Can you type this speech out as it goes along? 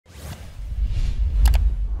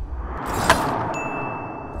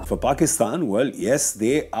for Pakistan, well, yes,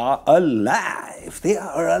 they are alive. They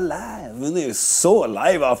are alive. And they're so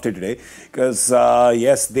alive after today because,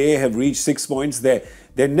 yes, they have reached 6 points. Their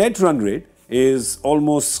net run rate is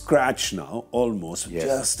almost scratch now, almost,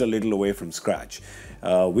 just a little away from scratch,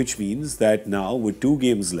 which means that now with 2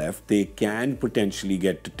 games left, they can potentially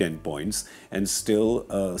get to 10 points and still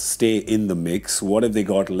stay in the mix. What have they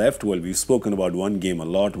got left? Well, we've spoken about one game a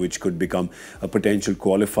lot, which could become a potential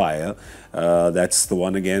qualifier. That's the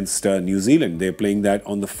one against New Zealand. They're playing that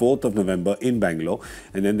on the 4th of November in Bangalore.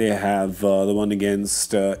 And then they have the one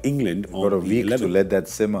against England on the 11th. Got a week to let that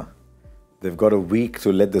simmer. They've got a week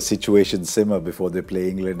to let the situation simmer before they play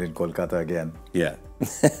England in Kolkata again. Yeah.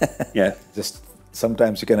 Yeah. Just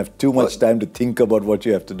sometimes you can have too much time to think about what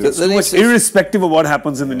you have to do. So much, irrespective of what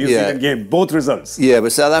happens in the New Zealand game, both results. Yeah,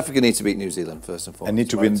 but South Africa need to beat New Zealand first and foremost. And need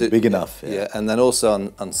to win big enough. Yeah, and then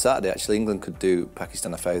also on Saturday, actually, England could do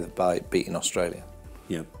Pakistan a favour by beating Australia.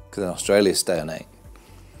 Yeah. Because then Australia stay on 8.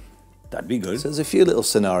 That'd be good. So there's a few little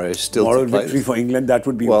scenarios still. Moral victory for England, that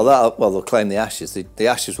would be... Well, they'll claim the Ashes. The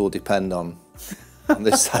Ashes will depend on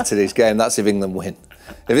this Saturday's game. That's if England win.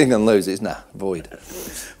 If England lose, it's void.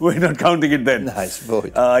 We're not counting it then. No, it's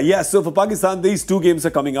void. Yeah, so for Pakistan, these 2 games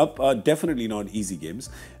are coming up. Definitely not easy games.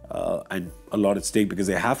 And a lot at stake because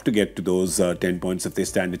they have to get to those 10 points if they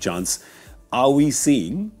stand a chance. Are we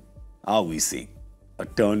seeing a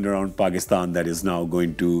turned around Pakistan that is now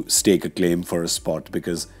going to stake a claim for a spot?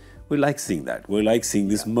 Because we like seeing that. We like seeing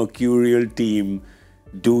this mercurial team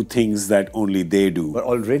do things that only they do. But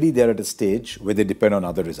already they're at a stage where they depend on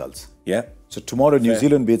other results. Yeah. So tomorrow New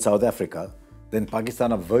Zealand beats South Africa, then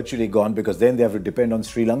Pakistan are virtually gone because then they have to depend on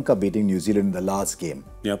Sri Lanka beating New Zealand in the last game.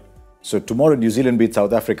 Yep. So tomorrow New Zealand beats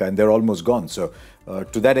South Africa and they're almost gone. So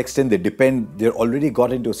to that extent, they're already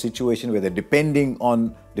got into a situation where they're dependent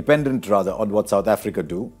on what South Africa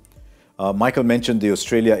do. Michael mentioned the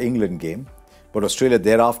Australia-England game, but Australia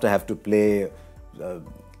thereafter have to play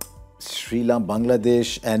Sri Lanka,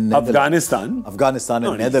 Bangladesh and Afghanistan. Afghanistan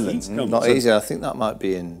and Netherlands. Not easy. I think that might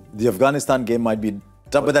be in... The Afghanistan game might be...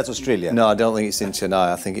 But that's Australia. No, I don't think it's in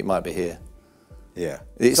Chennai. I think it might be here. Yeah.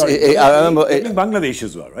 I remember... Bangladesh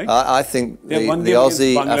as well, right? I think the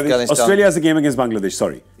Aussie, Afghanistan... Australia has a game against Bangladesh,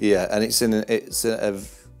 sorry. Yeah, and it's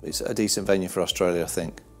a decent venue for Australia, I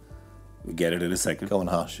think. We get it in a second. Go on,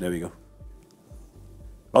 Harsh. There we go.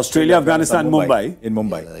 Australia, Afghanistan, Mumbai. In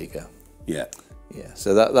Mumbai. There you go. Yeah. Yeah,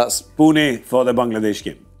 so that's... Pune for the Bangladesh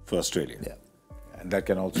game for Australia. Yeah. And that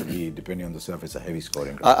can also be, depending on the surface, a heavy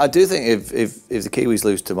scoring. I do think if the Kiwis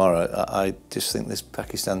lose tomorrow, I just think this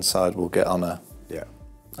Pakistan side will get on a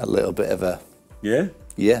little bit of a... Yeah?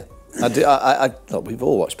 Yeah. Look, we've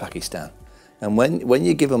all watched Pakistan. And when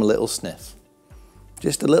you give them a little sniff,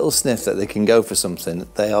 just a little sniff that they can go for something,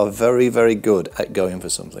 they are very, very good at going for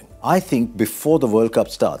something. I think before the World Cup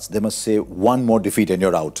starts, they must say one more defeat and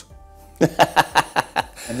you're out.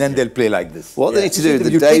 And then they'll play like this. What they need to do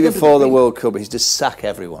the day before the World Cup is just sack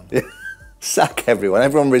everyone. Sack everyone.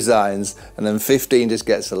 Everyone resigns, and then 15 just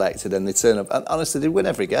get selected, and they turn up. And honestly, they win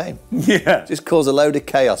every game. Yeah. Just cause a load of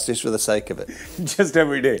chaos just for the sake of it. Just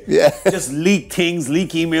every day. Yeah. Just leak things,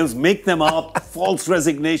 leak emails, make them up, false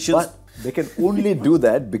resignations. But they can only do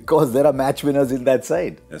that because there are match winners in that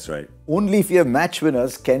side. That's right. Only if you have match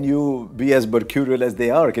winners can you be as mercurial as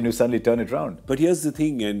they are. Can you suddenly turn it around? But here's the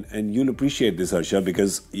thing, and you'll appreciate this, Harsha,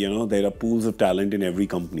 because, there are pools of talent in every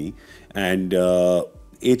company, and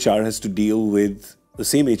HR has to deal with, the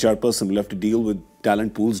same HR person will have to deal with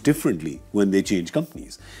talent pools differently when they change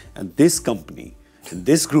companies. And this company, and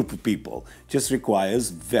this group of people, just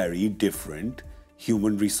requires very different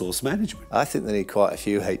human resource management. I think they need quite a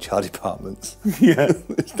few HR departments. Yeah.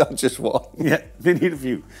 It's not just one. Yeah, they need a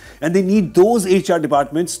few. And they need those HR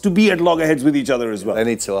departments to be at loggerheads with each other as well. They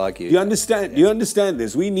need to argue. You understand? You understand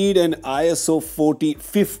this? We need an ISO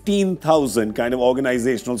 15,000 kind of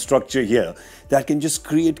organizational structure here that can just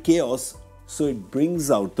create chaos so it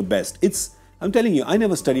brings out the best. I'm telling you, I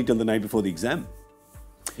never studied till the night before the exam.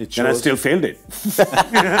 And I still failed it.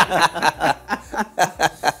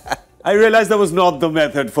 I realized that was not the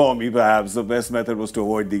method for me, perhaps. The best method was to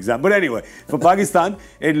avoid the exam. But anyway, for Pakistan,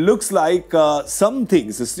 it looks like some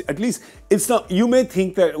things, at least it's not, you may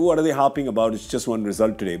think that what are they harping about, it's just one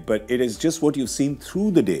result today, but it is just what you've seen through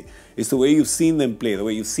the day. It's the way you've seen them play, the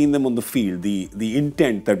way you've seen them on the field, the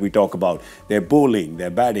intent that we talk about, their bowling, their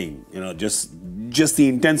batting, just the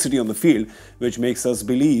intensity on the field, which makes us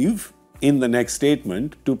believe in the next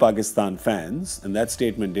statement to Pakistan fans, and that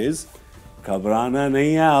statement is, घबराना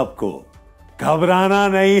नहीं है आपको घबराना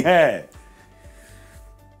नहीं है.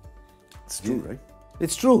 It's true, right?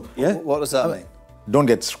 It's true. Yeah. What does that mean? Don't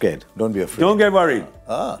get scared. Don't be afraid. Don't get worried.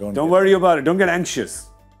 Don't worry about it. Don't get anxious.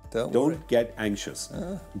 Don't Don't worry. get anxious.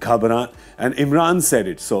 Ghabra. And Imran said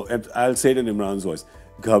it. So I'll say it in Imran's voice.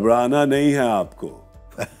 Ghabrana nahi hai aapko.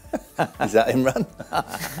 Is that Imran?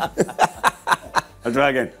 I'll try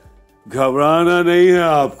again. Ghabrana nahi hai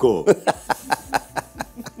aapko.